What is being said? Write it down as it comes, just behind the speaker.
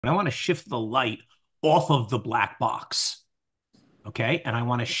I want to shift the light off of the black box. Okay. And I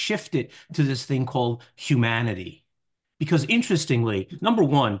want to shift it to this thing called humanity. Because interestingly, number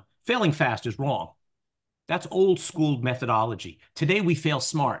one, failing fast is wrong. That's old school methodology. Today we fail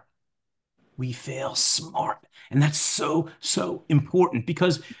smart. We fail smart. And that's so, so important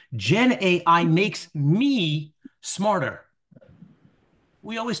because Gen AI makes me smarter.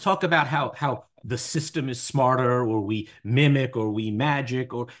 We always talk about how the system is smarter or we mimic or we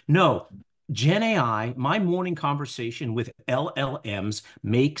magic or no. Gen AI, my morning conversation with LLMs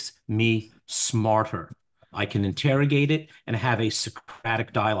makes me smarter. I can interrogate it and have a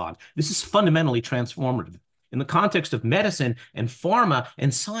Socratic dialogue. This is fundamentally transformative. In the context of medicine and pharma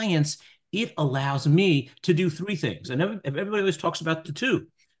and science, it allows me to do three things. And everybody always talks about the two.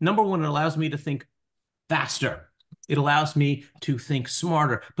 Number one, it allows me to think faster. It allows me to think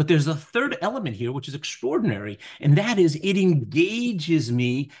smarter. But there's a third element here, which is extraordinary, and that is it engages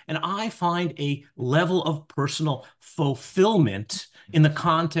me, and I find a level of personal fulfillment in the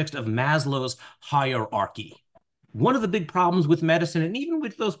context of Maslow's hierarchy. One of the big problems with medicine, and even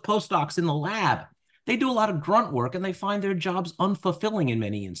with those postdocs in the lab, they do a lot of grunt work and they find their jobs unfulfilling in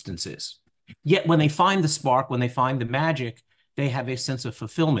many instances. Yet when they find the spark, when they find the magic, they have a sense of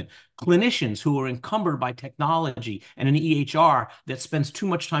fulfillment. Clinicians who are encumbered by technology and an EHR that spends too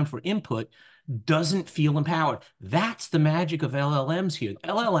much time for input doesn't feel empowered. That's the magic of LLMs here.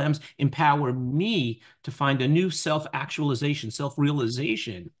 LLMs empower me to find a new self-actualization,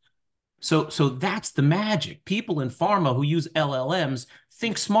 self-realization. So that's the magic. People in pharma who use LLMs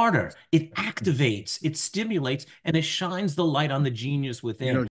think smarter. It activates, it stimulates, and it shines the light on the genius within.